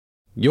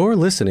You're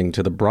listening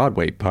to the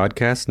Broadway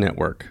Podcast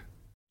Network.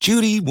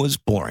 Judy was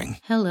boring.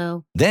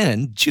 Hello.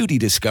 Then Judy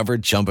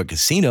discovered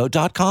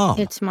ChumbaCasino.com.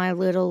 It's my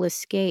little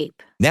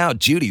escape. Now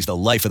Judy's the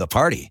life of the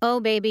party. Oh,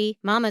 baby,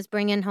 mama's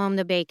bringing home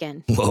the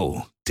bacon.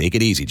 Whoa, take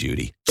it easy,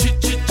 Judy.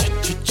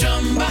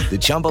 The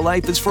Chumba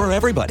life is for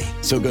everybody.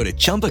 So go to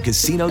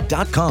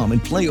ChumbaCasino.com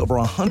and play over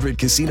 100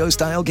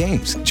 casino-style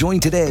games. Join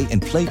today and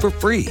play for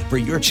free for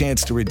your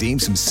chance to redeem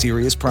some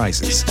serious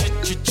prizes.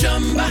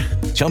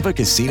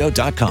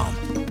 ChumbaCasino.com.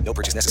 No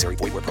purchase necessary.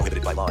 Void where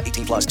prohibited by law.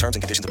 18 plus terms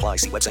and conditions apply.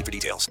 See website for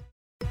details.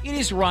 It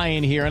is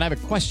Ryan here, and I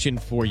have a question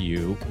for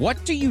you.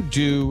 What do you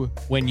do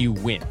when you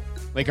win?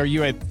 Like, are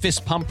you a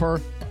fist pumper,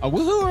 a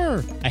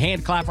woo-hooer, a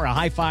hand clapper, a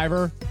high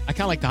fiver? I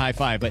kind of like the high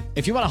five, but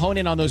if you want to hone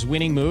in on those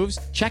winning moves,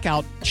 check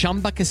out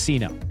Chumba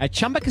Casino. At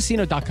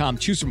ChumbaCasino.com,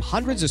 choose from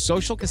hundreds of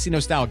social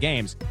casino-style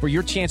games for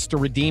your chance to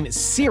redeem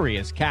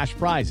serious cash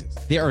prizes.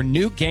 There are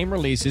new game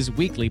releases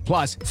weekly,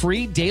 plus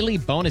free daily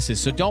bonuses.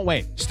 So don't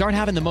wait. Start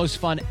having the most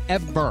fun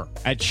ever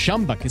at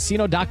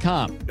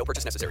ChumbaCasino.com. No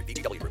purchase necessary.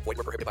 VGW. Void where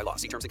prohibited by law.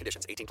 See terms and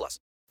conditions. 18 plus.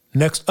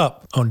 Next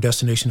up on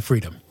Destination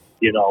Freedom.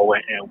 You know,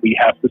 and we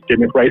have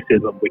systemic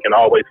racism. We can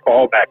always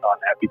fall back on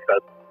that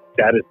because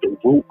that is the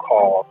root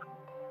cause.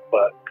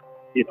 But,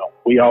 you know,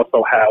 we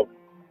also have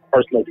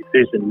personal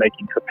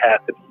decision-making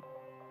capacity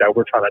that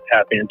we're trying to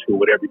tap into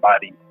with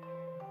everybody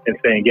and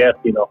saying, yes,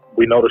 you know,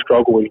 we know the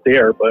struggle is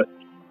there, but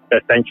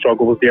that same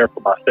struggle was there for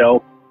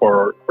myself,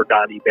 for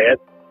Donnie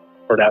Betts,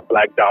 for that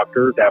black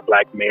doctor, that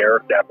black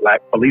mayor, that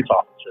black police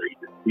officer,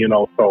 you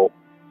know. So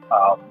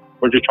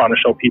we're just trying to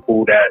show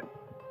people that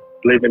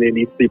living in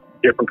these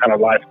different kind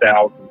of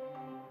lifestyles and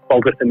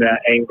focusing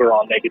that anger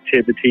on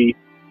negativity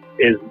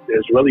is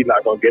really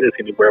not going to get us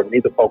anywhere. We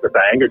need to focus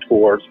our anger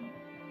towards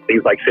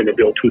things like Senate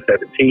Bill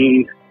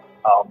 217,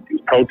 these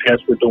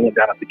protests we're doing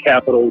down at the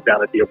Capitol,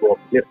 down at the Aurora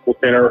Municipal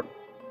Center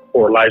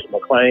for Elijah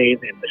McClain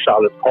and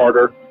Michalis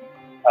Carter,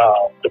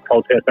 the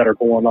protests that are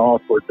going on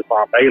for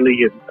Devon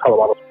Bailey in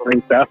Colorado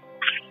Springs.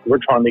 We're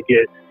trying to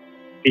get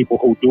people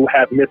who do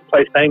have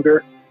misplaced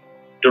anger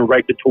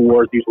directed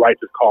towards these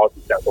righteous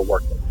causes that we're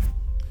working on.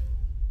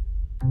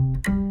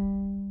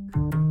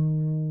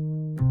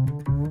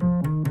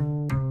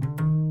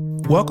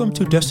 Welcome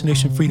to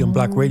Destination Freedom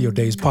Black Radio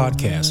Days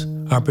podcast.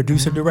 I'm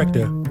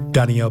producer-director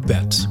Danielle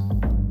Betts.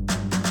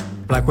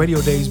 Black Radio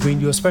Days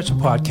bring you a special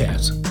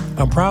podcast.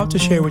 I'm proud to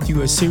share with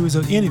you a series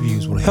of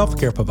interviews with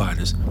healthcare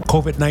providers,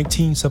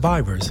 COVID-19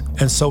 survivors,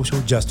 and social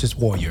justice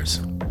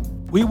warriors.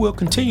 We will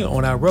continue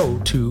on our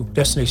road to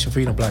Destination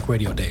Freedom Black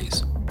Radio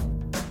Days.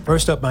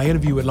 First up, my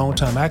interview with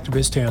longtime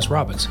activist Terrence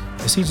Roberts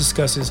as he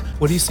discusses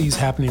what he sees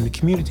happening in the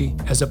community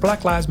as the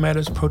Black Lives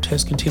Matter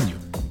protests continue.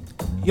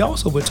 He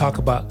also will talk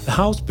about the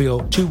House Bill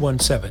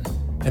 217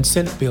 and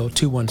Senate Bill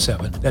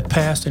 217 that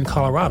passed in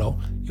Colorado.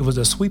 It was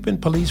a sweeping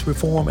police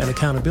reform and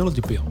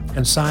accountability bill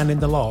and signed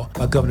into law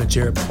by Governor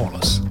Jared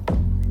Polis.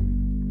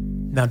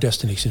 Now,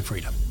 Destination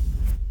Freedom.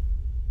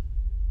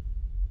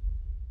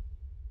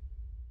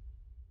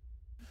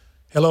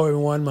 Hello,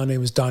 everyone. My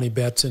name is Donnie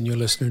Betts, and you're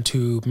listening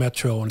to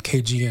Metro on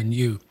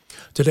KGNU.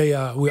 Today,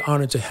 we're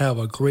honored to have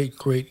a great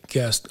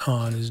guest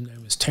on. His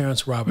name is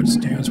Terrence Roberts.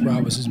 Terrence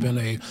Roberts has been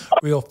a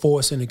real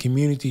force in the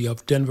community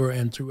of Denver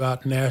and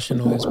throughout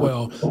national as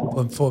well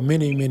for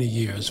many, many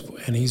years.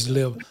 And he's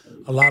lived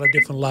a lot of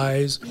different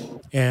lives,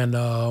 and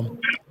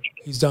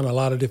he's done a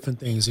lot of different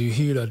things. You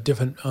hear the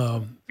different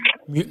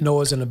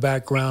noise in the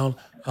background.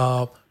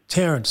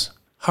 Terrence,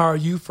 how are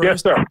you first?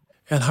 Yes, sir.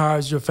 And how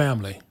is your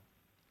family?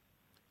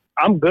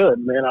 I'm good,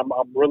 man. I'm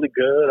really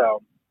good.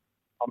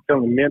 I'm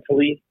feeling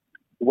mentally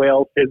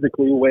well,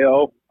 physically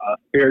well,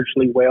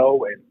 spiritually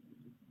well, and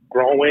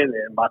growing.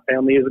 And my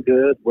family is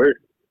good.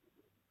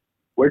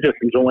 We're just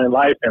enjoying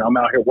life, and I'm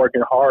out here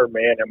working hard,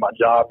 man, at my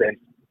job and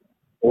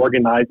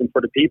organizing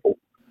for the people.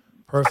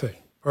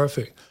 Perfect.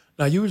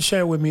 Now, you would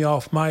share with me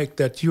off mic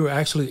that you're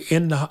actually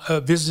in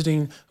the,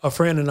 visiting a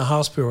friend in the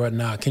hospital right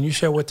now. Can you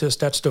share with us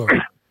that story?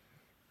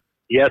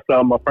 Yes,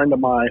 a friend of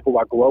mine who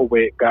I grew up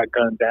with got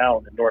gunned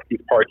down in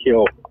Northeast Park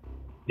Hill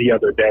the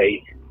other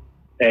day.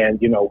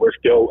 And, you know, we're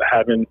still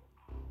having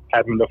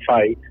to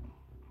fight,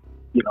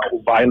 you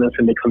know, violence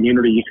in the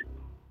community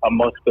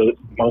amongst the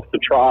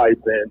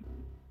tribes. And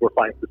we're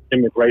fighting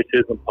systemic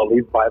racism,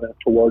 police violence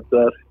towards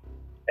us.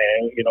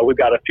 And, you know, we've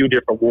got a few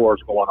different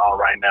wars going on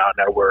right now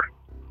that we're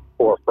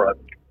forefront.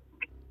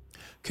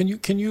 Can you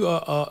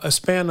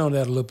expand on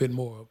that a little bit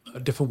more?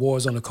 Different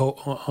wars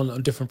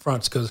on different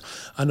fronts, because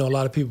I know a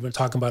lot of people have been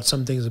talking about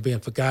some things are being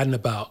forgotten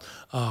about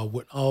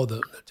with all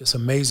the just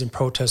amazing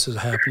protests that are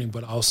happening,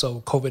 but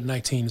also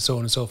COVID-19 and so on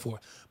and so forth.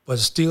 But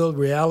still,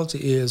 reality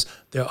is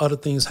there are other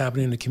things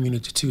happening in the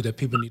community too that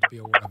people need to be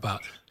aware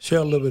about. Share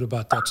a little bit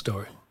about that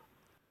story.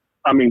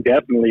 I mean,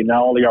 definitely.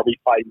 Not only are we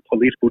fighting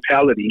police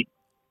brutality,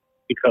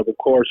 because of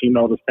course, you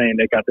know the saying,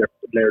 they got their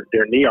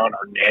knee on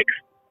our necks.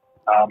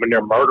 And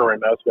they're murdering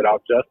us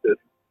without justice.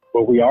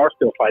 But we are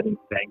still fighting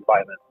gang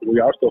violence. We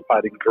are still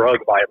fighting drug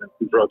violence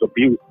and drug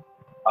abuse.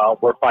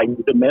 We're fighting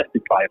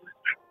domestic violence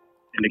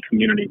in the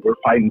community.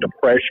 We're fighting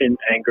depression,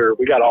 anger.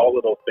 We got all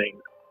of those things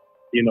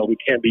We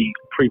can't be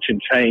preaching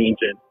change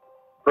and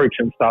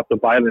preaching stop the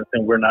violence,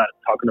 and we're not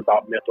talking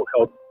about mental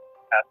health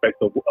aspects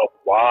of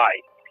why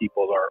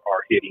people are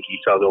hitting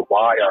each other,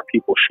 why are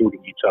people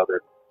shooting each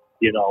other,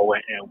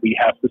 and we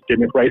have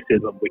systemic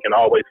racism. We can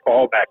always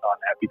fall back on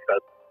that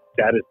because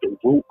that is the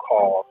root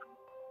cause.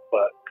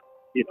 But,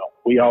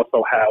 we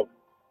also have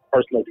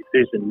personal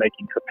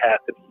decision-making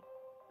capacity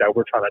that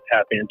we're trying to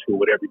tap into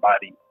with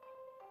everybody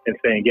and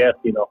saying, yes,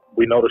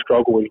 we know the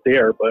struggle is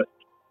there, but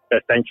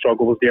that same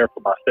struggle was there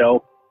for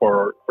myself,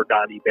 for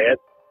Donnie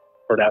Betts,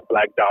 for that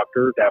black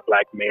doctor, that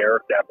black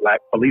mayor, that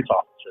black police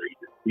officer,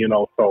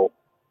 So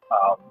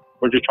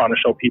we're just trying to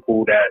show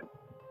people that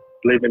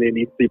living in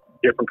these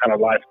different kind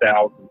of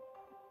lifestyles,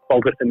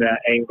 focusing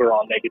that anger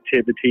on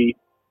negativity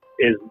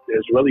is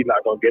really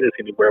not going to get us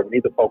anywhere. We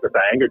need to focus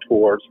our anger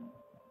towards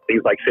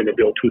things like Senate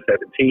Bill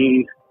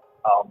 217,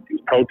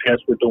 these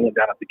protests we're doing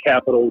down at the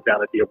Capitol,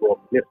 down at the Aurora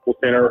Municipal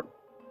Center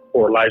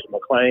for Elijah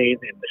McClain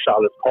and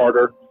Charlotte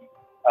Carter,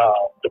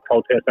 the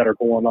protests that are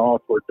going on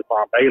for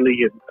Devon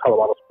Bailey in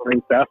Colorado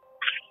Springs.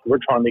 We're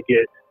trying to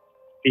get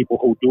people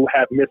who do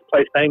have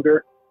misplaced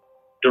anger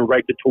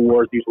directed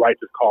towards these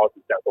righteous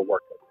causes that we're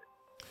working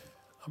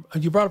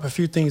with. You brought up a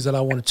few things that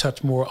I want to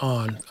touch more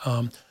on.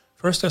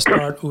 First, let's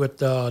start with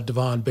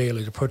Devon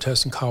Bailey, the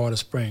protest in Colorado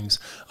Springs.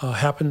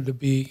 Happened to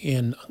be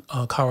in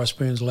Colorado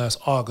Springs last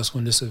August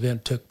when this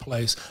event took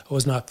place. I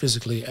was not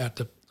physically at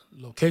the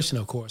location,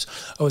 of course.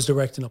 I was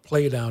directing a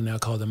play down there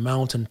called The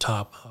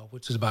Mountaintop,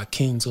 which is about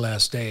King's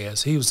last day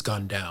as he was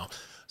gunned down.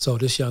 So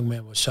this young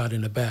man was shot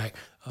in the back.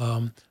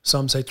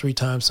 Some say 3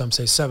 times, some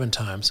say 7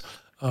 times.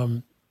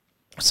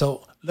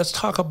 So let's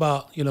talk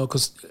about,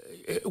 because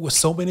with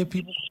so many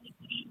people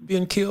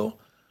being killed,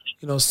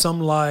 some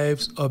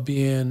lives are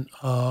being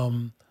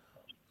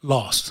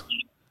lost.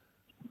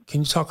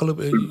 Can you talk a little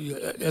bit,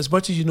 as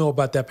much as you know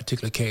about that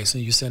particular case,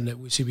 and you said that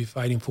we should be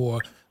fighting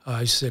for,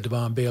 you said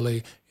Devon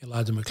Bailey,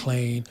 Elijah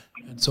McClain,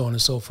 and so on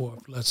and so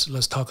forth.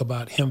 Let's talk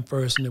about him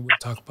first, and then we'll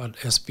talk about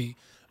SB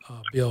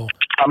Bill.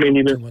 I mean,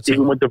 even with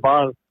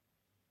Devon,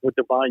 you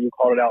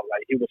called it out,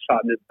 like he was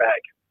shot in his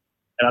back.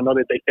 And I know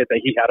that they said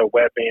that he had a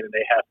weapon and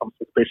they had some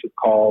suspicious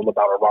call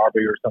about a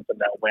robbery or something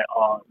that went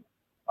on.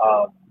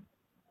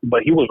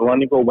 But he was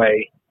running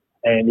away.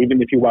 And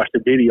even if you watch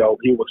the video,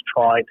 he was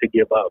trying to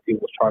give up. He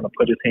was trying to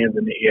put his hands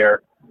in the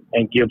air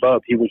and give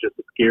up. He was just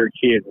a scared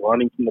kid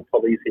running from the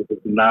police. He was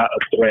not a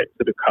threat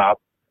to the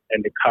cop.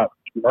 And the cop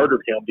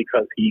murdered him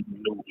because he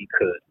knew he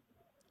could.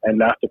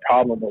 And that's the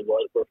problem with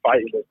what we're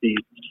fighting with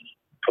these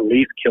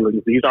police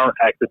killings. These aren't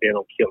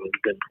accidental killings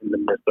in the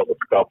midst of a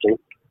scuffle.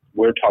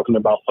 We're talking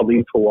about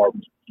police who are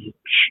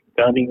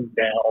gunning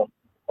down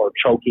or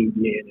choking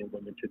men and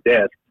women to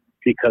death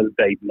because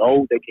they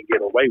know they can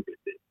get away with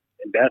it.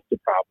 And that's the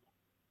problem.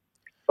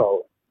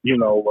 So,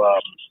 young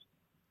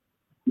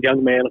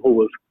man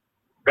who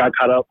got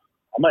caught up,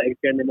 I'm not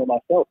examining him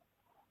myself.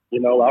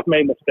 I've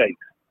made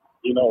mistakes.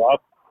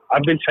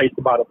 I've been chased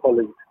by the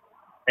police.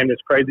 And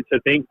it's crazy to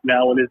think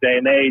now in this day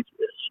and age,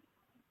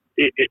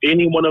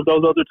 any one of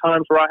those other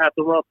times where I had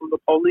to run from the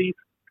police,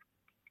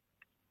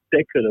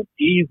 they could have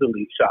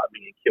easily shot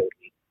me and killed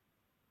me.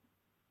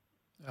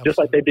 Absolutely. Just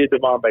like they did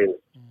Devon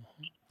Bailey.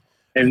 Mm-hmm.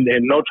 And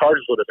no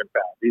charges would have been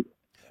found either.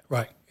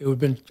 Right. It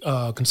would have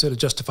been considered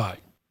justified.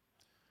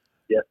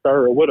 Yes,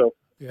 sir. It would have.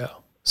 Yeah.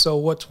 So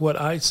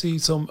what I see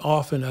so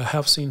often, I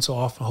have seen so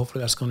often,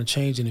 hopefully that's going to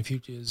change in the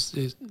future,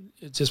 is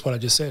just what I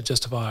just said,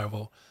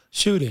 justifiable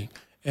shooting.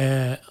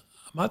 And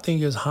my thing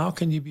is, how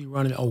can you be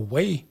running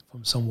away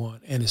from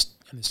someone and it's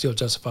still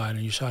justified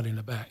and you're shot in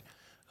the back?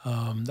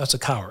 That's a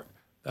coward.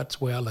 That's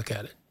the way I look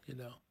at it,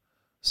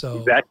 So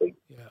exactly.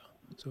 Yeah.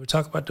 So we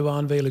talk about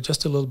Devon Bailey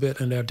just a little bit,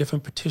 and there are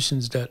different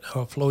petitions that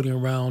are floating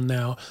around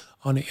now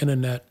on the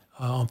internet,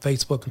 on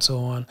Facebook and so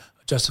on,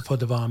 Justice for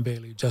Devon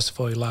Bailey, Justice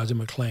for Elijah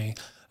McClain.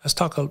 Let's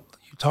talk. You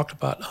talked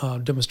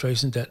about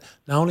demonstrations that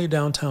not only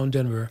downtown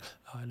Denver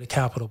in the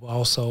Capitol, but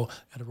also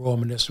at the Royal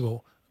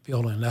Municipal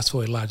Building. That's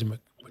for Elijah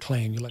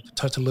McClain. You'd like to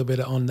touch a little bit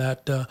on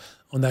that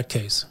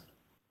case?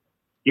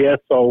 Yeah.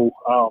 So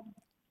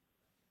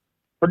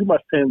pretty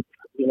much since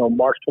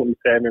March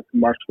 27th,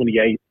 March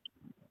 28th,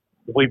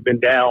 we've been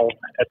down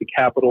at the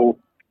Capitol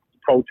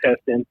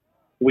protesting.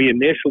 We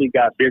initially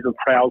got bigger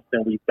crowds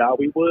than we thought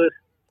we would.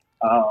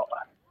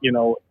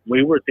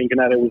 We were thinking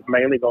that it was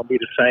mainly going to be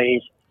the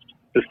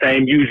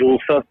same usual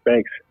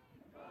suspects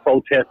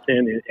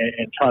protesting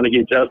and trying to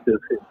get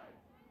justice.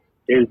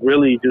 It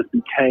really just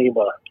became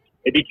a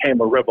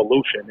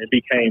revolution. It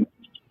became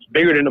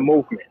bigger than the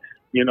movement.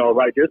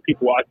 Right? There's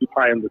people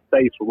occupying the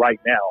space right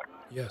now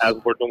as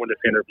we're doing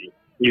this interview.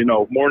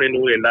 Morning,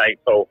 noon, and night.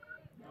 So,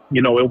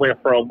 it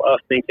went from us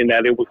thinking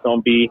that it was going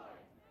to be,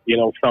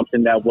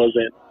 something that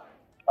wasn't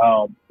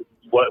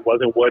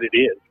what it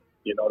is.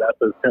 That's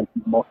the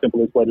most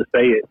simplest way to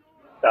say it.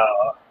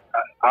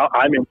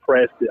 I'm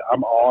impressed.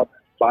 I'm awed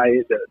by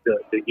it,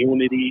 the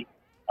unity,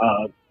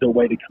 the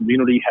way the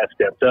community has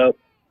stepped up.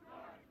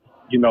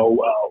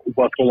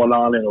 What's going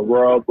on in the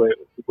world with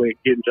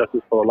getting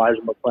justice for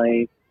Elijah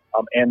McClain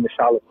and the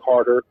Charlotte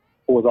Carter.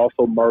 who was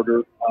also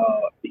murdered.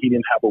 He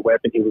didn't have a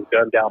weapon. He was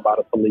gunned down by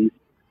the police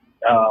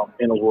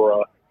in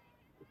Aurora.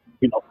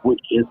 We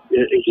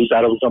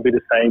thought it was going to be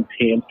the same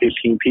 10,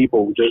 15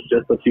 people.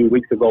 Just a few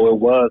weeks ago, it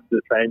was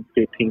the same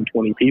 15,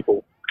 20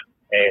 people.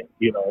 And,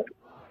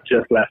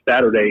 just last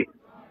Saturday,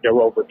 there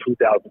were over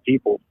 2,000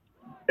 people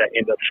that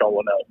ended up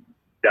showing up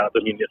down at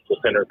the municipal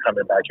center,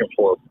 coming back and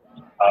forth.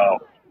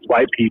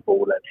 White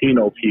people,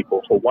 Latino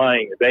people,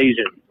 Hawaiians,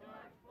 Asians,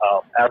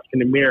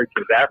 African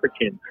Americans,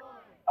 Africans,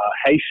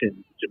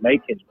 Haitians,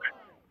 Jamaicans.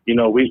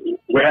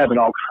 We're having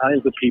all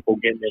kinds of people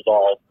getting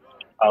involved,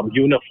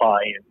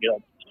 unifying,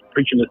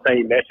 preaching the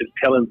same message,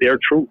 telling their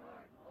truth.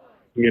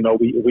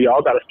 We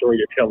all got a story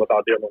to tell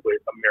about dealing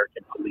with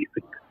American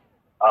policing,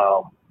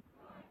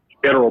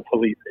 federal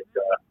policing,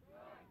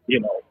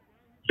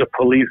 the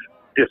police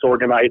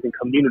disorganizing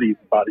communities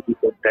about the use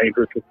of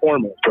dangerous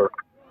informants or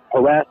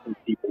harassing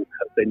people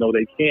because they know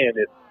they can.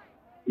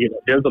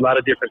 There's a lot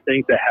of different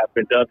things that have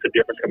been done to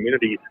different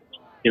communities,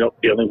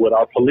 dealing with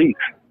our police,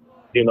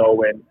 and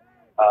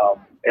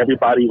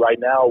everybody right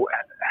now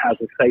has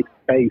a safe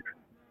space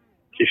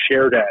to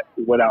share that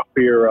without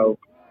fear of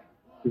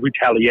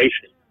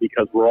retaliation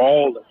because we're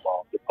all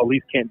involved. The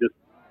police can't just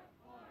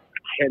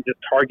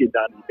target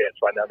Donnie Betts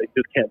right now. They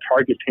just can't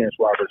target Terrence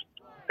Roberts.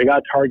 They got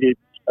to target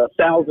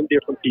 1,000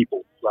 different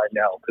people right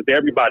now because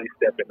everybody's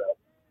stepping up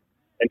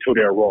into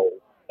their role.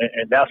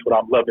 And that's what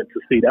I'm loving to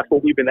see. That's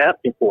what we've been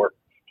asking for.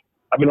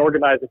 I've been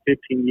organizing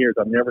 15 years.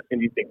 I've never seen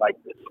anything like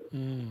this.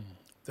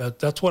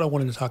 That's what I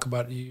wanted to talk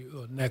about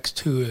next,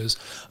 too, is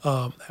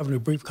having a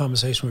brief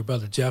conversation with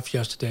Brother Jeff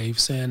yesterday. He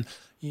was saying,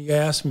 he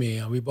asked me,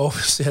 and we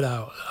both said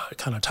how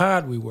kind of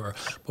tired we were,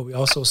 but we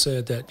also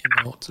said that,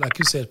 like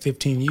you said,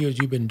 15 years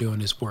you've been doing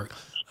this work,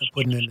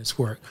 putting in this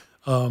work.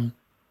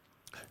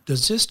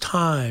 Does this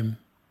time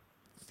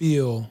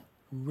feel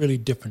really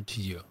different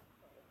to you?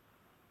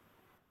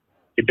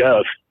 It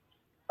does.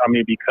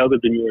 Because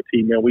of the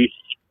UNT, man,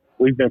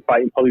 we've been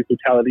fighting police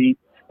brutality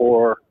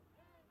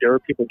there were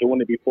people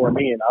doing it before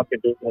me, and I've been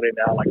doing it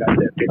now, like I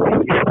said,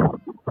 15 years.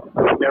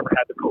 We've never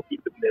had the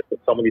cohesiveness of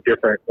so many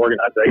different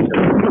organizations,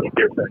 so many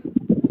different,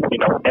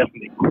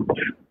 ethnic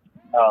groups,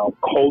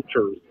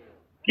 cultures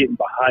getting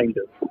behind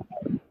us,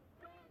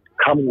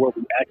 coming where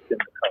we ask them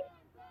to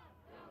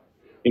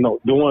come.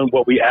 Doing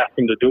what we ask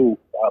them to do,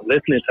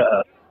 listening to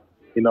us.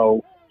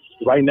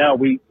 Right now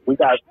we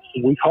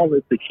call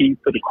it the keys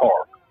to the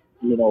car.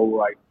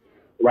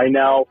 Right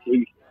now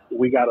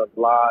we got a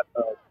lot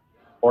of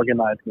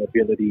organizing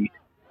ability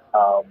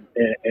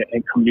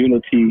and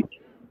community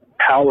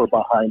power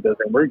behind us,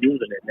 and we're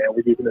using it, man.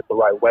 We're using it the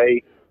right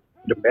way.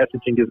 The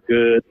messaging is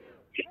good.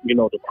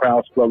 The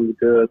crowd flow is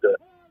good.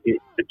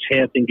 The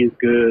chanting is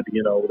good.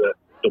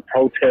 The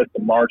protest,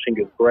 the marching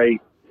is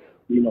great.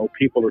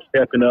 People are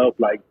stepping up,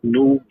 like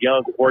new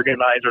young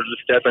organizers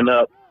are stepping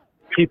up.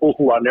 People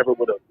who I never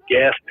would have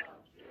guessed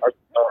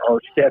are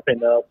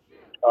stepping up,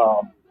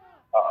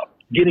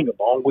 getting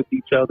along with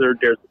each other.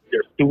 There's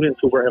students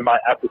who were in my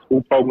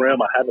after-school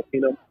program. I haven't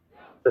seen them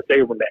since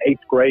they were in the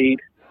 8th grade.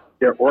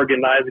 They're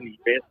organizing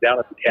events down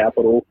at the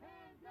Capitol.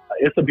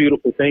 It's a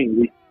beautiful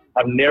thing.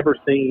 I've never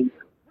seen,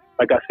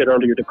 like I said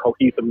earlier, the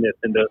cohesiveness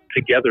and the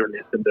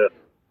togetherness and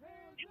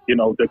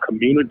the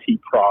community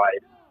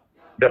pride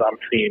that I'm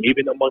seeing,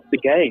 even amongst the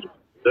gangs,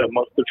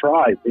 amongst the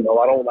tribes. I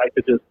don't like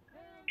to just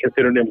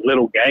consider them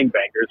little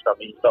gangbangers.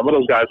 Some of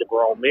those guys are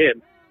grown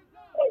men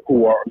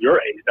who are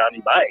your age, not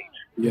even my age,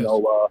 yes.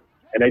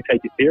 And they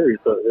take it serious.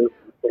 So there's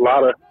a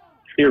lot of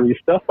serious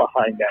stuff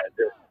behind that.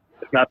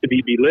 It's not to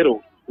be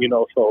belittled,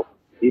 so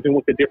even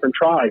with the different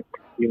tribes,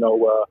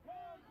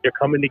 they're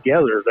coming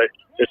together.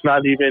 It's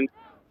not even,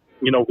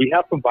 we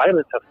have some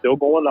violence that's still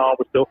going on.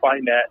 We're still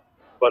fighting that.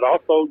 But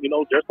also,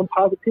 there's some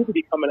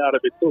positivity coming out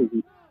of it,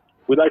 too.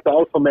 We'd like to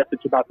also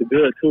message about the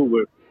good,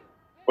 too.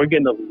 We're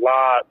getting a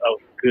lot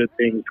of good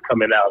things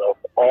coming out of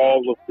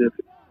all of this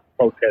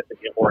protesting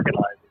and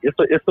organizing.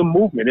 It's a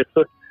movement.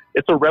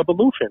 It's a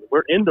revolution.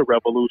 We're in the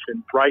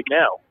revolution right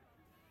now.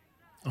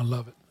 I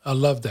love it. I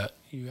love that.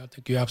 I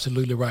think you're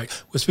absolutely right.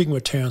 We're speaking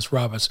with Terrence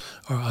Roberts,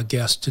 our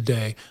guest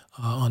today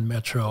on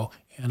Metro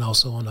and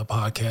also on the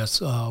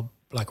podcast,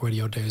 Black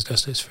Radio Days.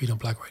 That's his Freedom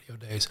Black Radio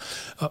Days.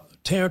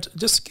 Terrence,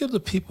 just give the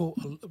people,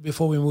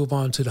 before we move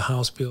on to the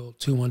House Bill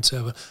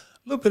 217,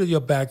 a little bit of your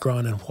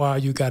background and why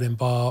you got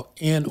involved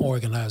in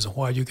organizing,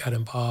 why you got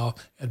involved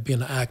and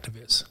being an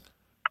activist.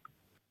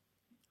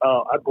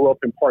 I grew up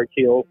in Park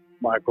Hill.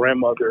 My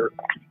grandmother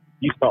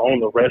used to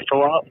own a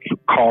restaurant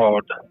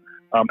called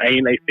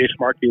A&A Fish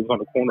Market. It was on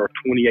the corner of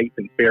 28th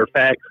and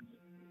Fairfax,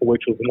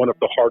 which was one of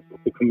the hearts of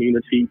the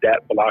community,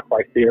 that block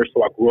right there.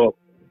 So I grew up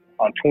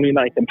on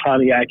 29th and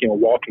Pontiac and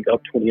walking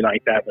up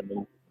 29th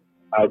Avenue,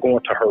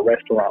 going to her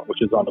restaurant,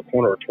 which is on the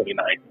corner of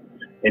 29th,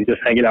 and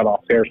just hanging out on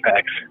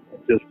Fairfax,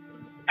 just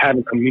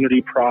having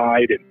community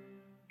pride and,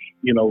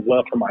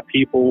 love for my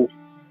people.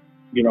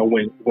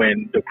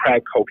 When the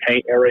crack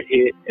cocaine era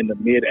hit in the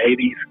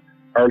mid-'80s,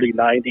 early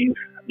 90s,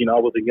 I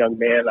was a young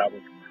man. I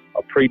was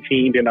a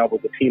preteen, then I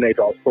was a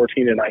teenager. I was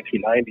 14 in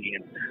 1990,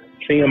 and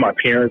seeing my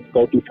parents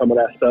go through some of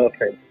that stuff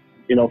and,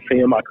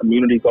 seeing my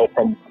community go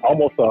from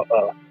almost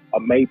a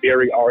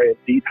Mayberry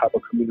RFD type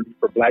of community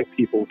for Black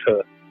people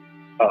to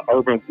an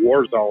urban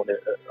war zone.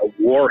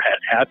 A war has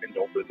happened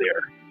over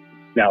there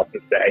now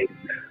since the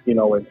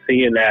 80s, and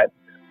seeing that,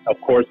 of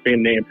course,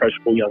 being the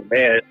impressionable young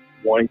man,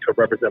 wanting to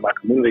represent my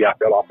community, I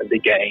fell off into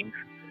gangs,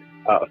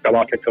 fell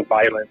off into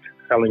violence,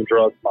 selling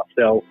drugs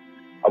myself.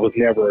 I was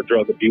never a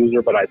drug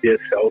abuser, but I did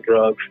sell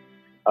drugs.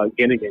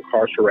 Getting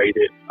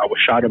incarcerated, I was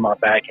shot in my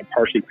back and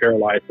partially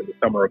paralyzed in the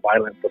summer of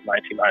violence of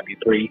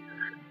 1993.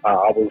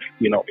 I was,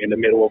 in the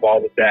middle of all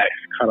of that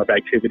kind of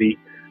activity.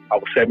 I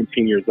was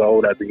 17 years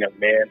old as a young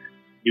man.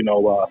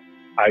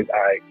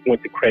 I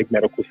went to Craig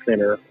Medical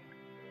Center,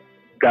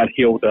 got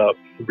healed up,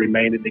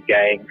 remained in the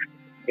gangs,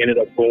 ended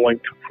up going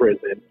to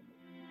prison.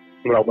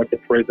 When I went to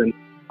prison,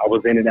 I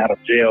was in and out of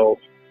jail,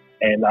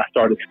 and I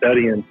started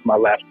studying my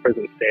last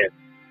prison stint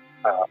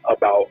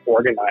about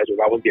organizers.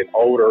 I was getting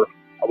older.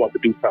 I wanted to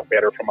do something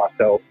better for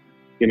myself.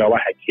 I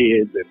had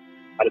kids, and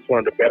I just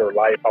wanted a better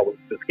life. I was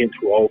just getting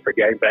too old for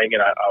gangbanging.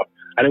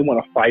 I didn't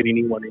want to fight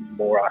anyone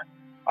anymore.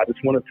 I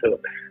just wanted to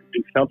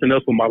do something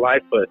else with my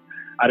life, but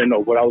I didn't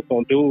know what I was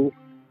going to do.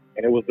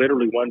 And it was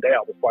literally one day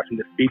I was watching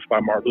this speech by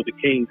Martin Luther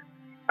King.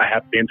 I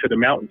have been to the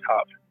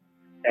mountaintop,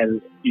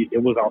 and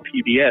it was on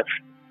PBS.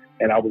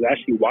 And I was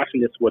actually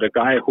watching this with a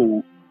guy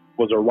who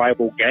was a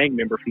rival gang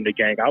member from the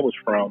gang I was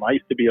from. I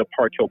used to be a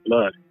Park Hill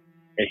Blood,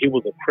 and he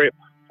was a Crip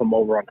from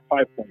over on the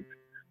 5 Points.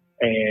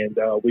 And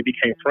we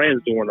became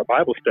friends during a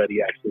Bible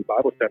studying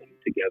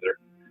together.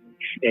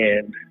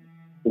 And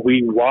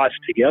we watched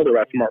together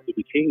after Martin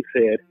Luther King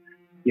said,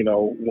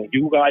 when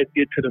you guys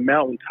get to the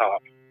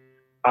mountaintop,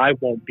 I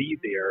won't be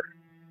there,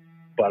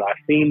 but I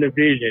seen the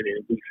vision,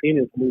 and we seen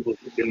it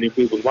and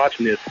we was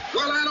watching this.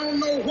 Well, I don't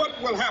know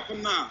what will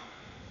happen now.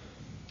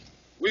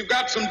 We've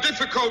got some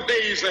difficult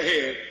days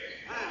ahead,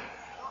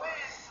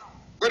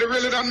 but it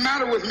really doesn't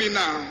matter with me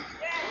now,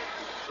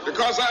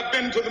 because I've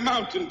been to the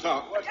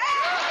mountaintop.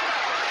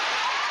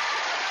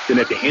 Then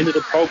at the end of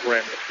the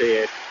program, it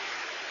said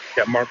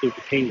that Martin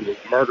Luther King was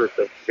murdered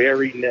the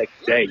very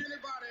next day.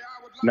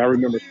 And I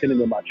remember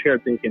sitting in my chair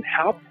thinking,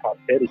 how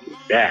prophetic is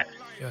that?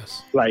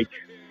 Yes. Like,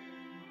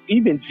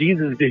 even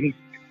Jesus didn't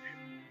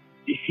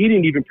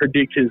even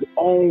predict his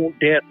own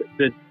death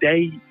the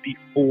day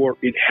before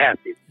it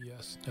happened.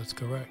 Yes, that's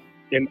correct.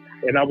 And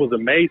I was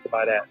amazed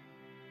by that.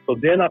 So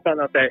then I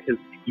found out that his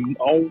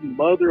own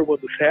mother was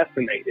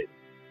assassinated,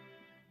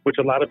 which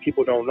a lot of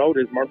people don't know.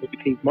 This Martin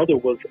Luther King's mother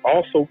was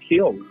also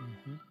killed.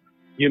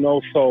 Mm-hmm.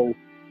 So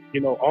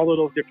all of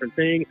those different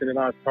things. And then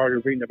I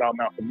started reading about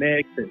Malcolm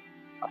X, and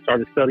I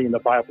started studying the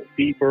Bible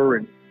deeper,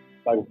 and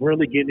like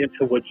really getting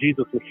into what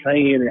Jesus was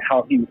saying and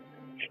how he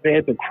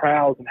fed the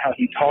crowds and how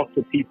he talked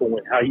to people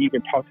and how he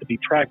even talked to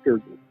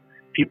detractors and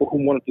people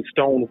who wanted to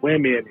stone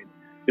women, and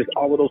just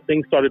all of those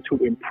things started to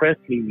impress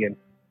me. And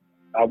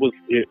I was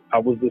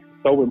just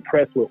so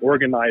impressed with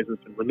organizers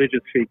and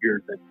religious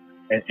figures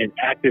and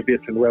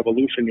activists and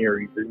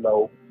revolutionaries,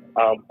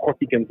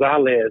 Corky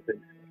Gonzalez, and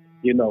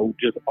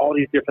just all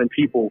these different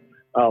people.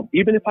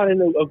 Even if I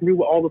didn't agree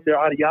with all of their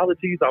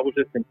ideologies, I was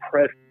just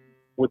impressed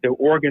with their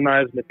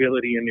organizing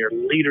ability and their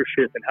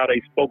leadership and how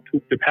they spoke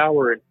truth to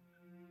power. And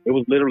it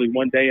was literally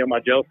one day in my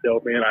jail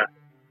cell, man,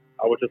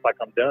 I was just like,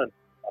 I'm done.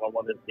 I don't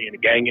want to be in a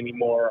gang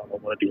anymore. I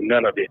don't want to do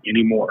none of it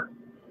anymore.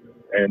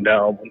 And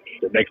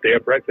the next day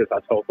at breakfast, I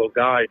told those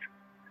guys,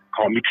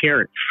 call me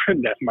Terrence.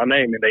 That's my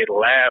name. And they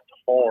laughed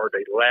hard.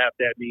 They laughed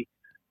at me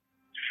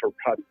for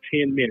probably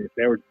 10 minutes.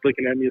 They were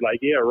looking at me like,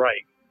 yeah,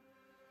 right.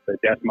 But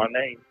that's my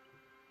name.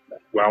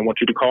 That's where I want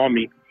you to call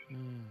me.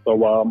 So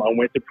I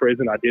went to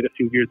prison. I did a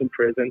few years in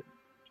prison.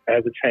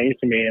 As a changed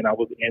man, I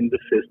was in the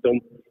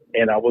system,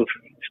 and I was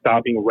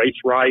stopping race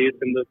riots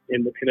in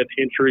the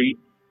penitentiary.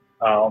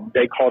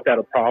 They called that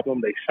a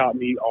problem. They shot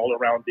me all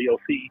around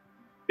DOC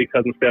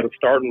because instead of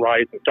starting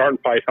riots and starting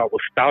fights, I was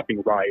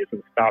stopping riots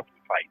and stopping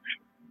fights.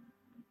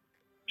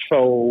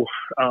 So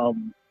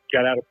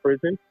got out of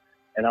prison,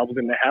 and I was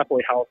in the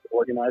halfway house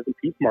organizing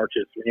peace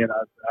marches. And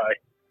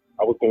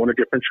I was going to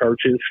different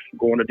churches,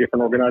 going to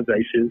different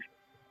organizations,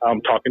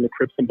 talking to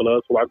Crips and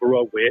Bloods, who I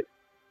grew up with.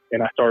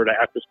 And I started an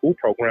after-school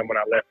program when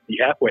I left the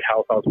halfway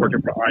house. I was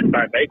working for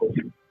Einstein Bagels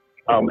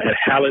at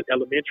Hallett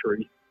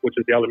Elementary, which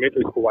is the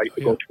elementary school I used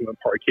to go to in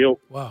Park Hill.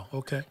 Wow,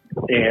 okay.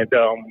 And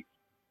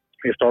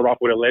it started off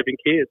with 11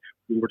 kids.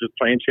 We were just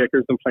playing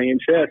checkers and playing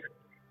chess.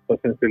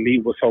 But since the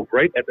need was so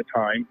great at the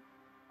time,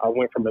 I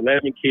went from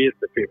 11 kids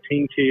to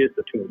 15 kids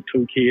to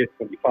 22 kids,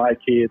 25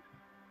 kids,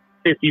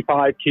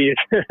 55 kids.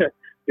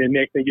 Then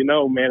next thing you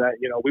know, man,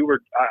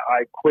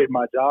 I quit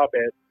my job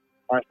at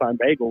Einstein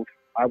Bagels.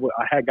 I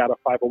had got a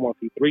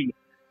 501c3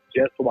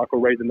 just so I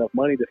could raise enough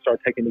money to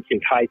start taking the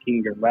kids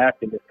hiking and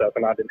rafting and stuff,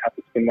 and I didn't have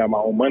to spend out my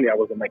own money. I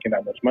wasn't making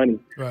that much money.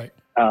 Right.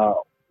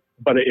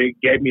 But it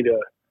gave me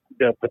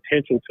the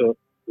potential to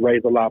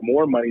raise a lot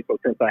more money. So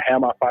since I had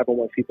my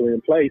 501c3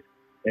 in place,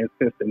 and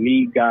since the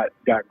need got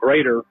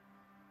greater,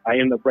 I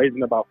ended up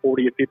raising about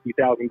 $40,000 or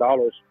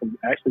 $50,000 from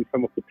actually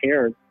some of the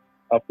parents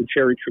of the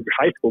Cherry Tree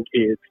High School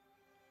kids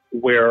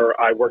where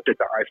I worked at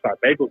the Einstein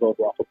Bagels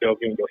over off of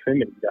Bellevue and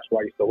Yosemite. That's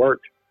where I used to work.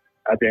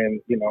 And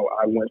then,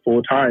 I went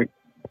full time.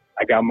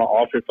 I got my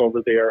office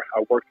over there.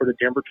 I worked for the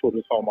Denver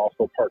Children's Home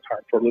also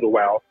part-time for a little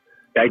while.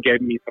 That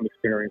gave me some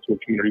experience with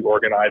community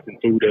organizing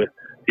through the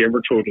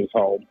Denver Children's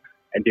Home.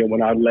 And then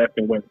when I left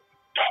and went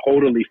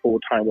totally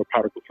full-time with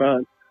Prodigal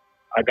Sons,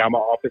 I got my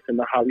office in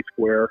the Holly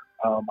Square.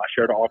 I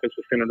shared an office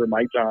with Senator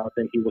Mike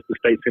Johnson. He was the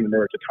state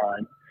senator at the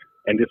time.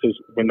 And this was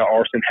when the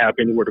arson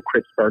happened, where the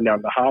Crips burned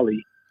down the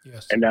Holly.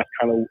 Yes. And that's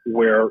kind of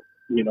where,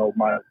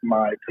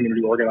 my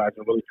community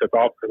organizing really took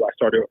off, because I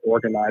started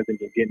organizing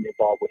and getting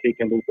involved with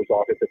Hickenlooper's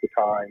office at the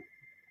time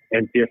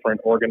and different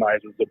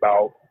organizers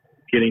about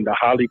getting the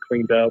Holly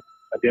cleaned up.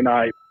 And then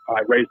I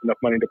raised enough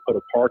money to put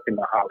a park in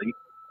the Holly.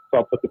 So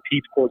I put the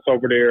peach courts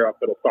over there. I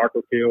put a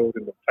soccer field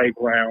and the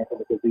playground and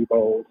the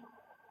gazebos.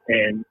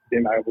 And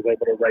then I was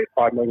able to raise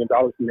 $5 million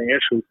in the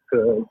issues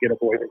to get a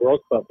Boys and Girls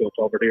Club built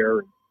over there.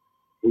 And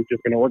we've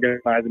just been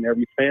organizing ever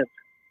since,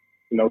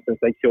 since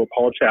they killed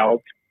Paul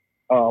Childs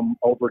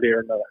over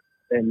there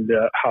in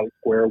the Holly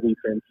Square. We've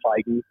been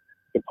fighting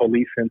the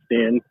police since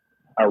then.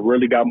 I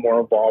really got more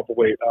involved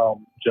with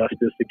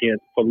justice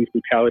against police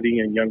brutality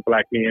and young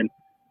black men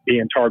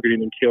being targeted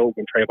and killed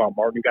when Trayvon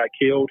Martin got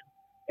killed.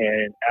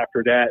 And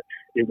after that,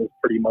 it was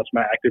pretty much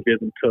my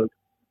activism took,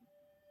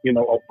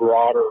 a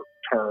broader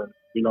turn.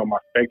 My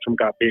spectrum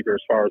got bigger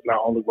as far as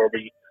not only were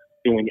we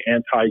doing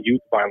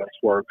anti-youth violence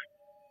work,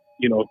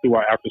 through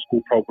our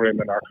after-school program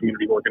and our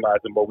community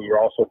organizing, but we were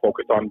also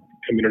focused on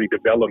community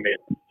development,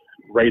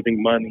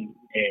 raising money,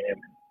 and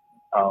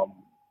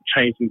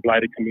changing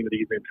blighted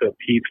communities into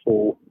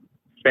peaceful,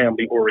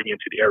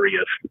 family-oriented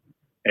areas.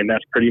 And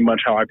that's pretty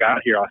much how I got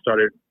here. I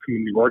started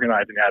community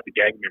organizing as a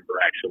gang member,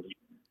 actually.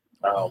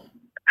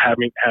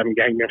 Having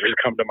gang members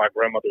come to my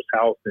grandmother's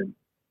house and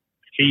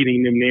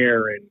feeding them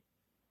there and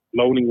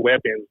loading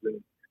weapons and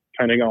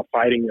planning on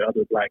fighting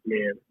other black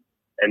men.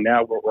 And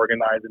now we're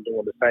organizing,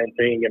 doing the same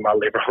thing in my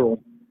living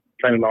room,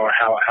 planning on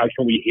how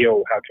can we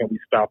heal, how can we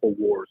stop a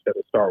war instead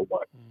of start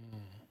one.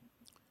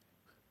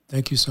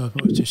 Thank you so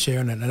much for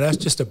sharing that. Now, that's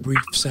just a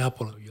brief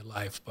sample of your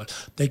life, but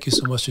thank you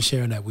so much for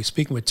sharing that. We're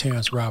speaking with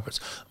Terrence Roberts.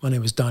 My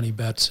name is Donnie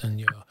Betts,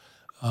 and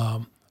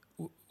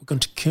we're going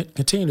to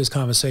continue this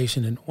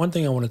conversation. And one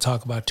thing I want to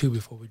talk about, too,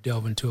 before we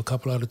delve into a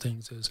couple other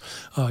things is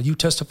you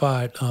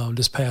testified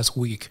this past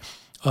week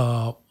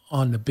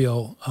on the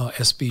bill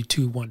SB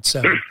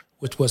 217,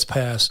 which was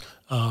passed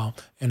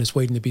and is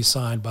waiting to be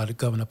signed by the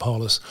Governor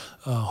Polis,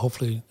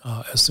 hopefully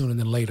as sooner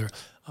than later.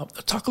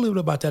 Talk a little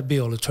bit about that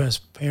bill, the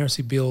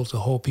transparency bill to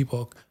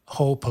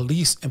hold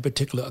police in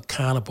particular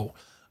accountable,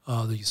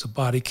 the use of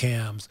body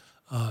cams,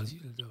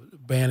 the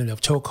banning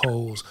of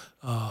chokeholds,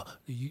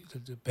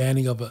 the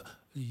banning of the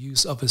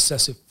use of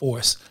excessive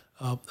force.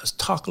 Let's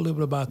talk a little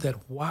bit about that.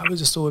 Why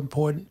was it so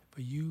important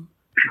for you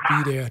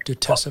to be there to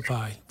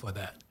testify for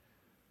that?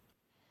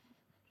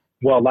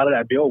 Well, a lot of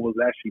that bill was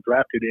actually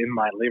drafted in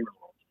my living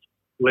room,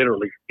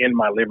 literally in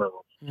my living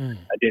room.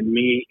 I did.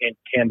 Me and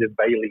Candace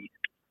Bailey,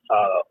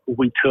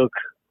 we took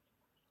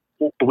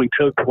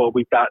what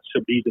we thought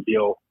should be the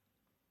bill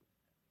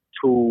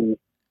to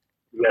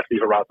Leslie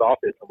Hurrah's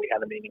office, and we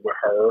had a meeting with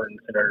her and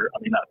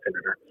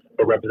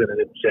but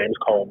Representative James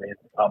Coleman,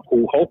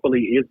 who hopefully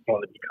is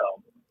going to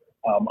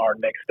become our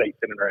next state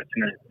senator at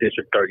Senate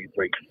District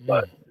 33.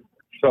 But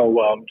so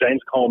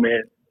James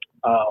Coleman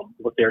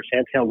was there,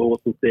 Chantel Lewis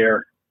was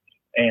there,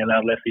 and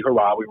Leslie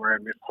Hurrah. We were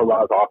in Ms.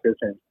 Hurrah's office,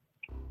 and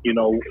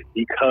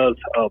because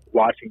of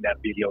watching that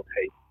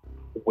videotape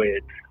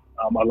with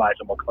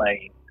Elijah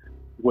McClain,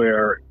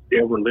 where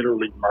they were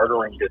literally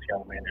murdering this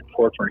young man and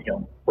torturing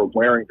him for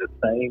wearing the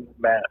same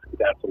mask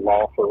that's a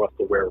law for us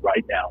to wear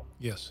right now.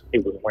 Yes. He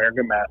was wearing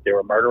a mask. They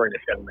were murdering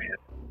this young man.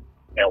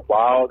 And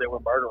while they were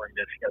murdering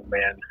this young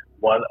man,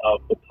 one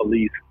of the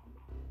police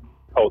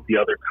told the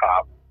other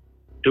cop,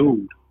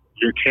 dude,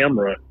 you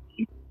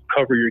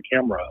cover your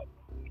camera up.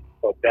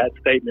 So that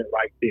statement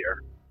right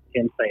there,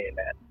 him saying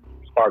that,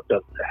 sparked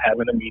us to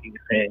having a meeting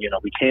saying,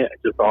 we can't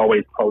just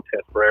always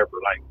protest forever.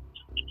 Like,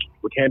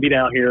 we can't be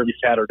down here every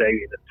Saturday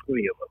and there's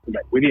 20 of us.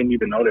 Like, we didn't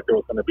even know that there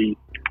was going to be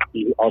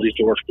all these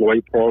George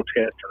Floyd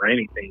protests or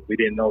anything. We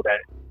didn't know that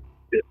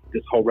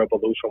this whole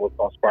revolution was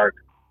going to spark.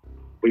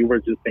 We were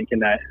just thinking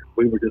that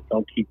we were just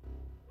going to keep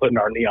putting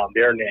our knee on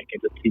their neck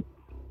and just keep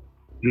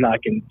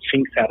knocking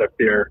chinks out of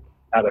their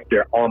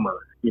armor,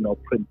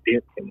 putting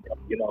dents in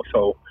them,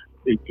 So,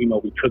 we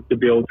took the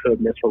bill to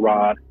Ms.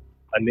 Hurrah.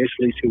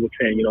 Initially, she was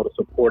saying, the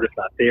support is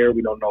not there.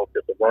 We don't know if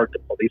this will work. The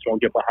police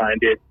won't get behind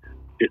it.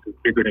 This is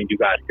bigger than you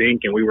guys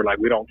think. And we were like,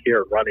 we don't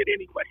care. Run it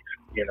anyways,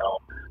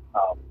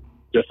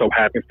 Just so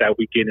happens that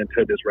we get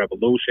into this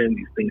revolution.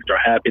 These things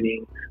start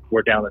happening.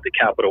 We're down at the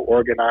Capitol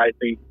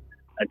organizing.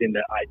 And then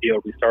the idea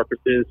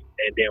resurfaces.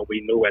 And then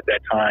we knew at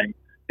that time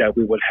that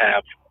we would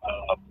have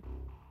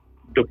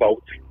the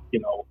votes,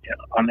 in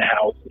the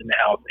House,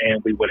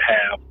 and we would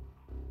have,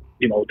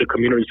 the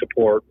community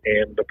support,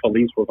 and the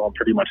police were going to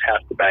pretty much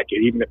have to back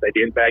it. Even if they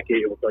didn't back it,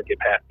 it was going to get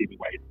passed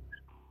anyways.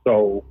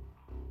 So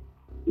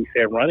we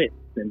said, run it.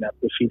 And that's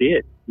what she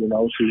did.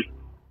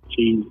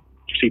 She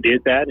she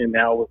did that, and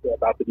now it's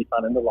about to be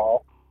signed into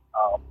law.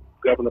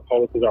 Governor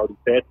Polis has already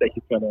said that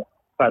he's going to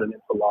sign it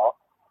into law.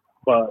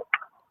 But,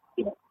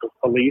 you know, the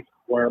police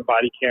wearing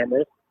body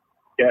cameras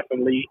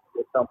definitely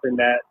is something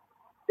that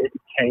it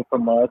came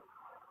from us.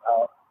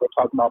 We're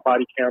talking about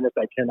body cameras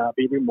that cannot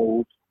be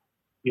removed.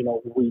 You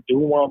know, we do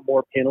want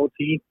more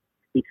penalty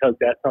because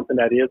that's something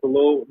that is a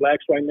little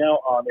lax right now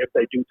if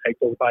they do take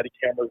those body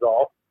cameras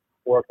off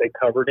or if they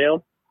cover them,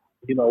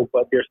 you know,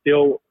 but there's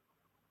still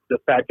the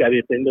fact that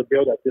it's in the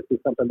bill that this is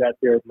something that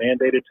they're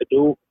mandated to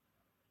do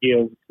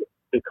gives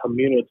the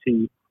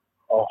community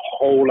a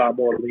whole lot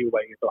more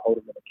leeway into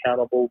holding them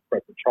accountable,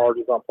 pressing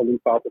charges on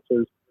police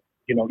officers.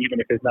 You know, even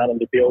if it's not in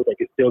the bill, they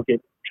can still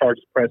get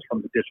charges pressed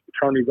from the district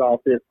attorney's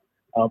office.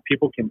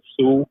 People can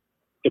sue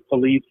the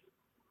police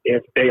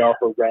if they are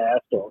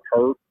harassed or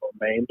hurt or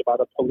maimed by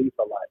the police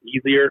a lot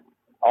easier.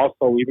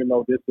 Also, even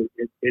though it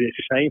is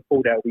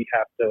shameful that we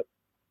have to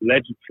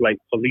legislate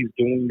police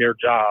doing their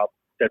job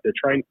that they're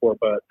trained for,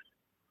 but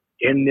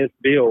in this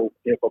bill,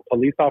 if a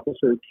police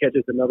officer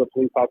catches another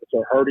police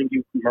officer hurting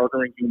you,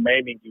 murdering you,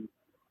 maiming you,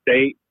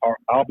 they are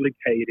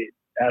obligated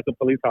as a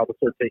police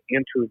officer to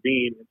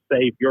intervene and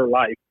save your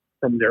life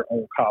from their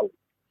own colleagues.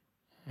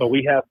 So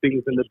we have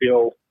things in the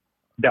bill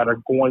that are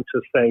going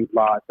to save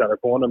lives, that are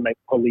going to make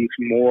police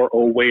more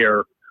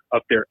aware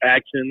of their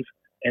actions,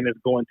 and it's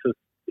going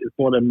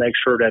to make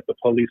sure that the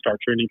police start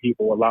treating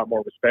people a lot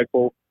more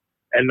respectful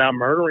and not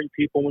murdering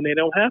people when they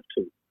don't have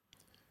to.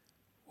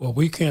 Well,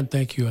 we can't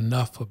thank you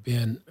enough for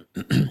being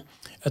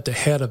at the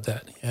head of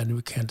that, and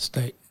we can't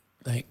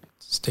thank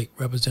State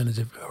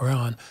Representative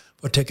Haran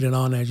for taking it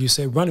on, as you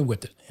say, running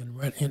with it and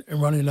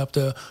running up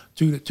through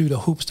the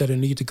hoops that it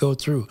need to go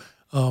through.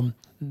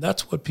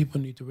 That's what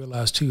people need to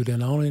realize too. They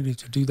not only need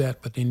to do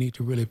that, but they need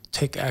to really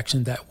take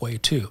action that way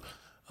too.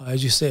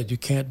 As you said, you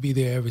can't be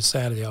there every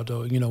Saturday,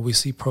 although, you know, we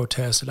see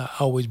protests, and I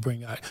always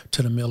bring out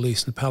to the Middle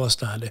East and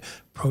Palestine. They're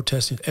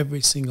protesting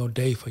every single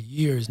day for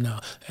years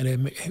now, and they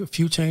made a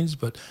few changes,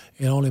 but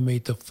it only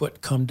made the foot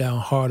come down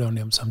hard on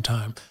them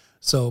sometimes.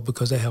 So,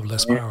 because they have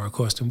less power, of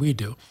course, than we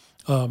do.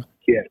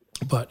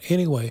 But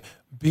anyway,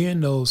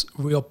 being those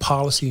real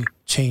policy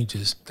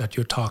changes that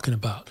you're talking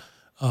about,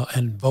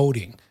 and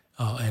voting,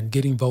 and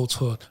getting votes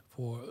for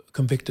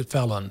convicted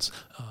felons,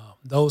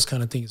 those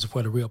kind of things is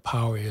where the real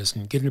power is,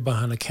 and getting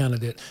behind a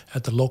candidate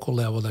at the local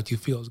level that you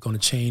feel is going to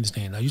change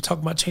things. Now, you talk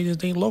about changing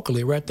things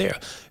locally right there.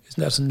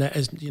 That's a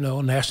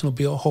national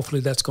bill.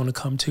 Hopefully that's going to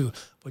come too.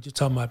 But you're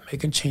talking about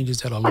making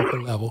changes at a local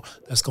level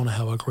that's going to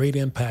have a great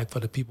impact for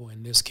the people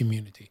in this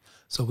community.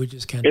 So we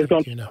just can't, It's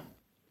going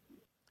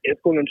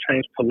to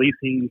change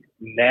policing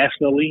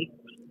nationally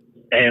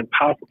and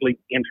possibly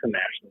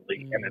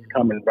internationally, and it's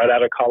coming right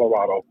out of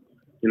Colorado.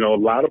 You know, a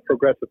lot of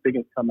progressive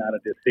figures come out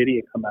of this city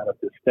and come out of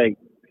this state.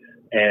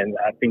 And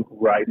I think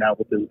right now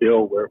with this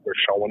bill, we're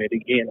showing it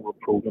again. We're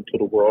proving to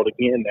the world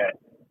again that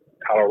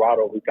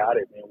Colorado, we got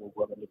it, man. We're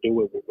willing to do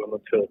it. We're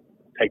willing to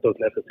take those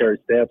necessary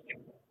steps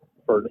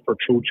for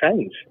true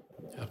change.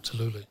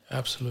 Absolutely.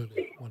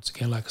 Absolutely. Once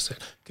again, like I said,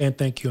 can't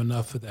thank you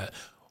enough for that.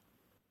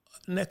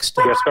 Next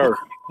steps. Yes, sir.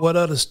 What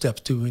other steps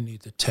do we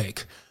need to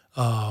take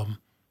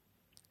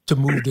to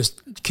move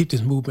this, keep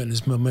this movement,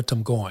 this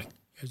momentum going?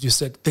 As you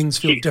said, things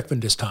feel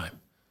different this time.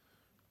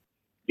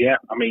 Yeah,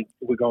 I mean,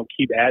 we're going to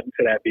keep adding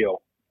to that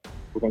bill.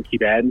 We're going to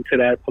keep adding to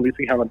that police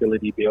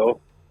accountability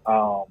bill.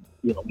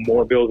 You know,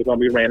 more bills are going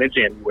to be ran in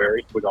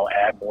January. We're going to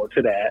add more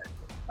to that,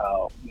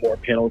 more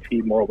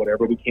penalty, more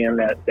whatever we can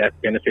that's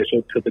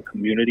beneficial to the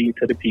community,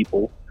 to the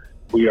people.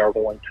 We are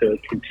going to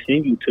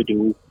continue to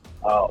do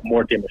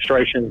more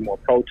demonstrations, more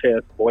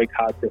protests,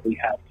 boycotts if we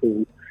have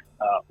to.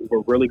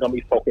 We're really going to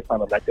be focused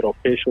on elected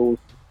officials,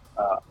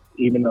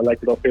 even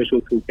elected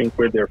officials who think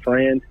we're their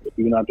friends. If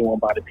we're not doing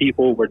by the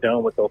people, we're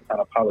done with those kind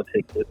of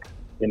politics.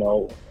 You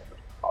know,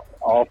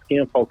 all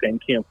skin folk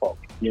ain't kin folk,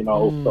 you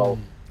know. So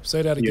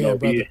say that again,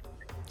 brother.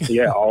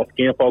 Yeah, all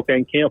skin folk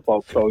ain't kin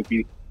folk. So if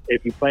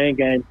you playing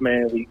games,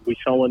 man, we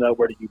showing up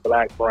whether you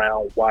black,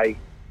 brown, white,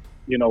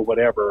 you know,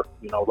 whatever.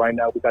 You know, right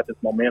now we got this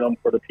momentum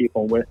for the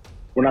people, and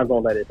we're not gonna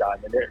let it die.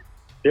 And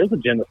there's a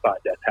genocide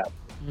that's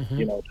happening.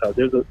 You know, so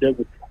there's a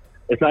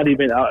it's not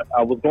even,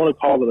 I was going to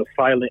call it a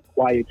silent,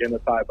 quiet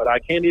genocide, but I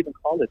can't even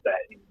call it that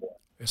anymore.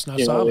 It's not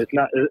silent.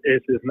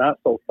 It's not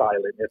so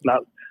silent. It's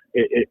not,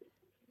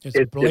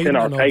 it's blatant in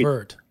our and face.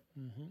 overt.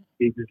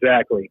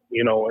 Exactly.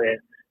 You know,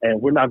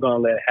 and we're not going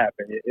to let it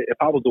happen. If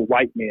I was a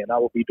white man, I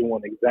would be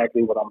doing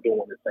exactly what I'm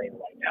doing the same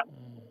right now.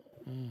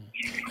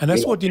 And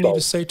that's what you need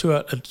to say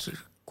to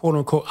quote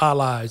unquote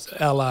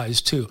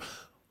allies too.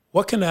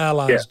 What can the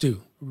allies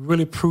do?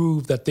 Really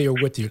prove that they are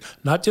with you,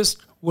 not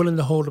just willing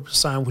to hold up a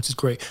sign, which is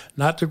great,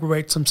 not to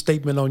write some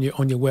statement on your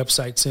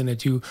website saying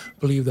that you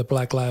believe that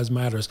Black Lives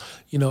Matters.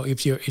 You know,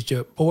 if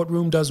your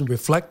boardroom doesn't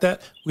reflect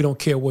that, we don't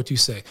care what you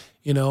say.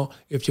 You know,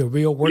 if your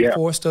real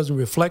workforce doesn't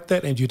reflect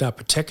that and you're not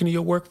protecting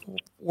your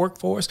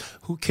workforce,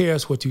 who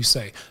cares what you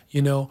say?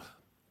 You know,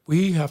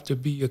 we have to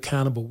be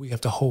accountable. We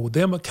have to hold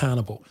them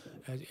accountable.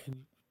 And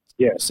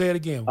say it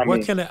again.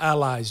 What can the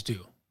allies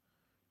do?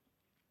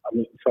 I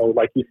mean, So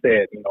like you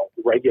said,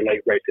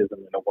 regulate racism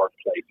in the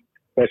workplace,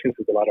 especially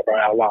since a lot of our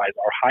allies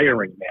are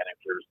hiring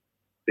managers,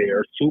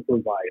 they're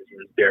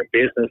supervisors, they're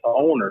business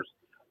owners.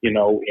 In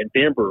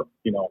Denver,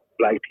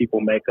 Black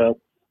people make up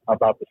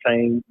about the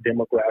same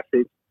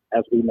demographic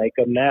as we make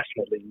up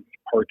nationally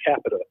per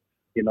capita.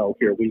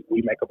 Here we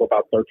make up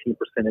about 13%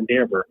 in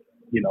Denver.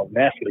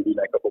 Nationally we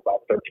make up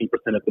about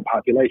 13% of the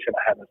population.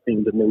 I haven't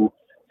seen the new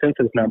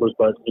census numbers,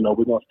 but,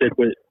 we're going to stick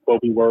with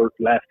what we were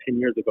last 10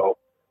 years ago.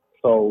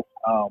 So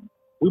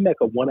we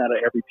make up 1 out of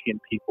every 10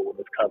 people in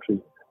this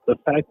country. The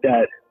fact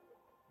that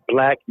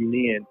Black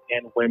men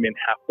and women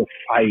have to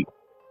fight,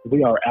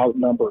 we are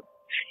outnumbered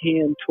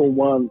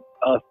 10-1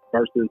 us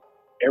versus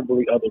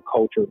every other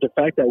culture. The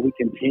fact that we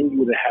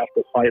continue to have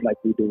to fight like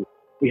we do,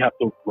 we have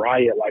to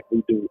riot like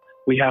we do,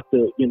 we have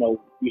to,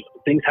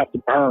 things have to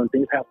burn,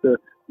 we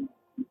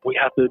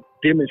have to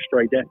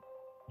demonstrate that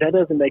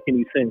doesn't make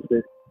any sense.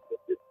 That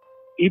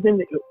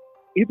even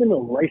a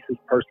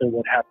racist person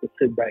would have to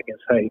sit back and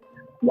say,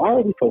 why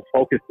are we so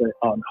focused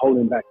on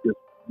holding back this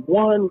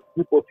one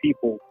group of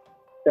people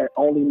that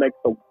only makes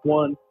up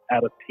 1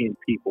 out of 10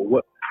 people?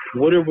 What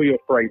are we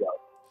afraid of?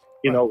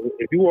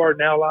 If you are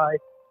an ally,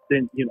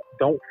 then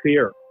don't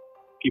fear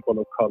people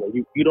of color.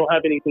 You don't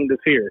have anything to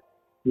fear.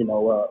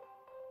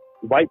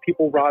 White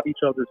people rob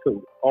each other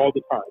too all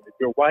the time. If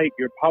you're white,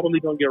 you're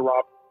probably gonna get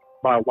robbed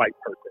by a white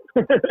person.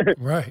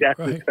 Right. That's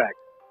the fact.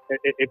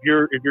 If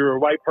you're a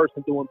white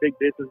person doing big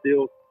business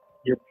deals,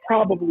 you're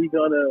probably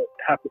gonna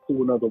have to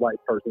sue another white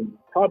person.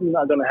 You're probably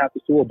not gonna have to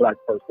sue a Black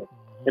person.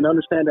 And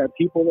understand that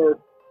people are,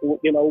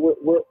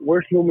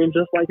 we're human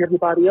just like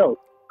everybody else.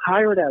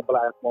 Hire that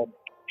Black woman.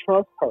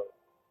 Trust her.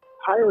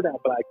 Hire that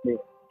Black man.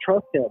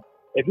 Trust him.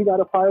 If you got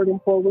to fire them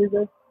for a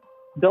reason,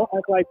 don't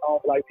act like all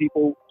Black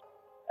people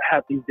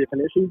have these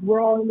different issues.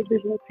 We're all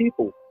individual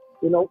people.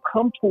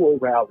 Come to a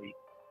rally.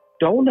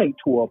 Donate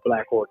to a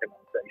Black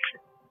organization.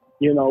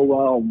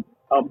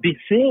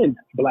 Defend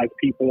Black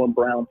people and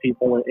brown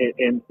people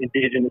and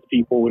indigenous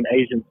people and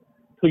Asians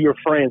to your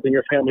friends and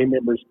your family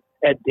members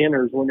at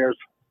dinners when there's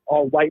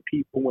all white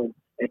people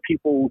and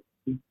people,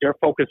 they're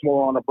focused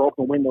more on a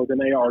broken window than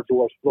they are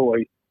George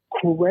Floyd.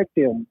 Correct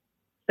them.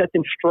 Set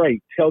them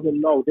straight. Tell them,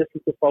 no, this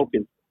is the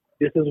focus.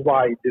 This is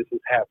why this is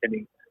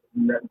happening.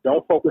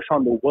 Don't focus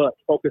on the what.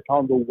 Focus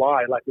on the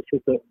why, like the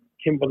sister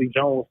Kimberly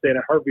Jones said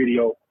in her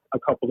video a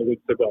couple of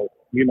weeks ago.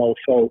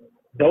 So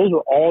those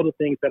are all the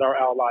things that our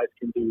allies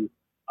can do.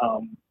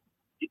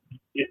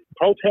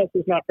 Protest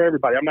is not for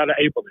everybody. I'm not an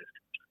ableist.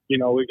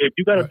 If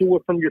you got to do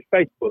it from your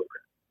Facebook,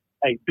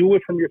 hey, do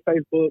it from your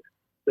Facebook.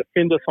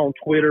 Defend us on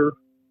Twitter.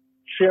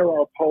 Share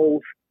our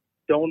posts.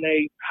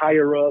 Donate.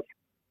 Hire us.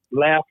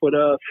 Laugh with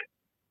us.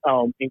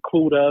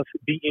 Include us.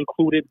 Be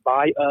included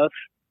by us.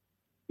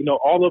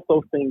 All of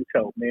those things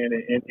help, man,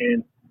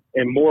 and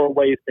in more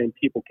ways than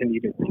people can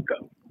even think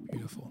of.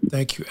 Beautiful.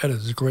 Thank you, Ed.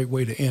 It's a great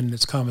way to end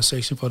this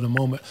conversation for the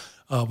moment.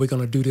 We're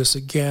going to do this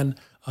again.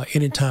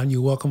 Anytime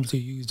you're welcome to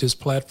use this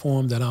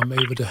platform that I'm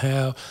able to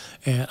have.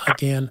 And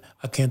again,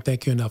 I can't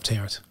thank you enough,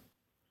 Terrence.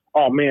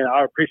 Oh, man,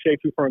 I appreciate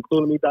you for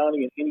including me,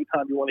 Donnie. And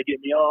anytime you want to get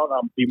me on,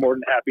 I'll be more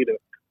than happy to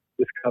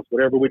discuss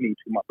whatever we need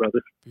to, my brother.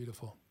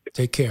 Beautiful.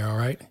 Take care, all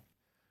right?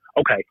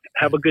 Okay.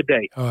 Have a good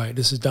day. All right.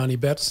 This is Donnie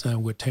Betts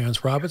and with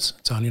Terrence Roberts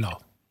signing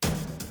off.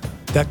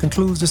 That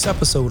concludes this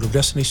episode of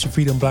Destination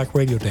Freedom Black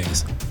Radio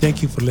Days.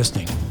 Thank you for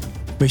listening.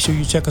 Make sure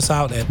you check us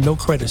out at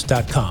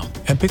nocredits.com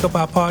and pick up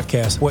our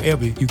podcast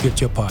wherever you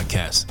get your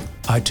podcasts.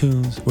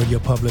 iTunes, Radio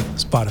Public,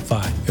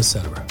 Spotify,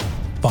 etc.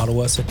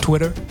 Follow us at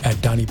Twitter at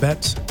Donnie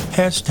Betts,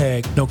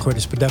 hashtag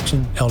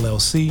NoCreditsProduction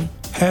LLC,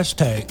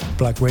 hashtag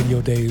Black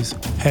Radio Days,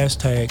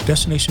 hashtag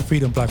Destination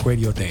Freedom Black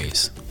Radio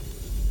Days.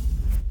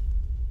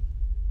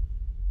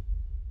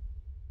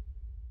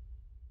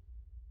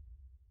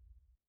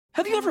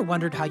 Have you ever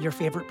wondered how your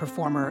favorite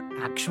performer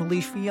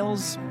actually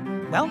feels?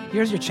 Well,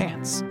 here's your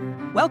chance.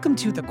 Welcome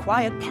to The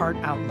Quiet Part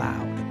Out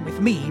Loud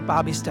with me,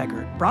 Bobby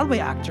Steggert, Broadway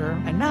actor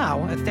and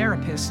now a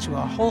therapist to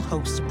a whole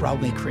host of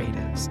Broadway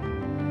creatives.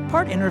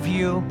 Part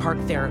interview, part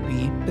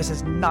therapy, this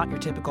is not your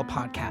typical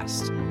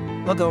podcast.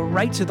 We'll go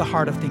right to the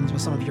heart of things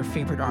with some of your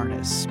favorite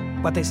artists,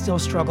 what they still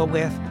struggle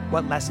with,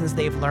 what lessons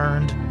they've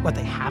learned, what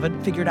they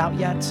haven't figured out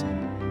yet.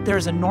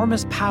 There's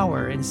enormous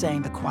power in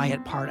saying the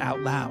quiet part out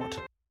loud.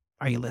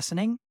 Are you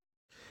listening?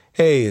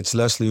 Hey, it's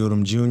Leslie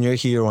Odom Jr.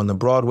 here on the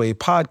Broadway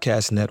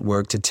Podcast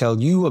Network to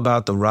tell you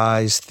about the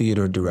Rise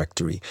Theater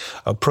Directory,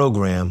 a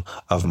program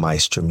of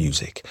Maestro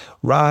Music.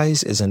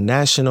 Rise is a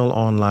national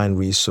online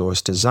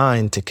resource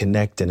designed to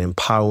connect and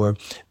empower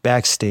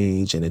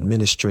backstage and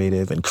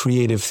administrative and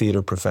creative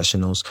theater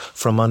professionals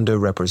from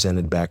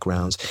underrepresented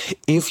backgrounds.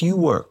 If you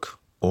work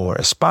or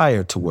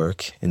aspire to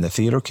work in the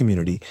theater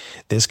community,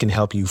 this can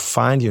help you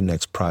find your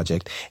next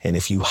project. And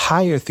if you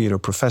hire theater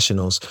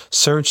professionals,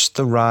 search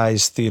the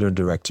Rise Theater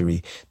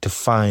Directory to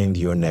find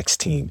your next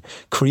team.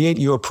 Create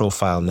your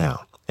profile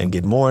now and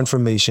get more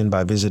information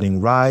by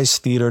visiting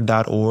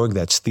risetheater.org.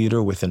 That's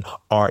theater with an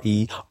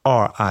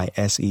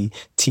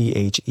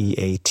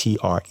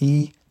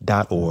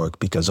RERISETHEATRE.org,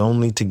 because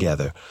only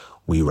together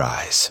we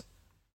rise.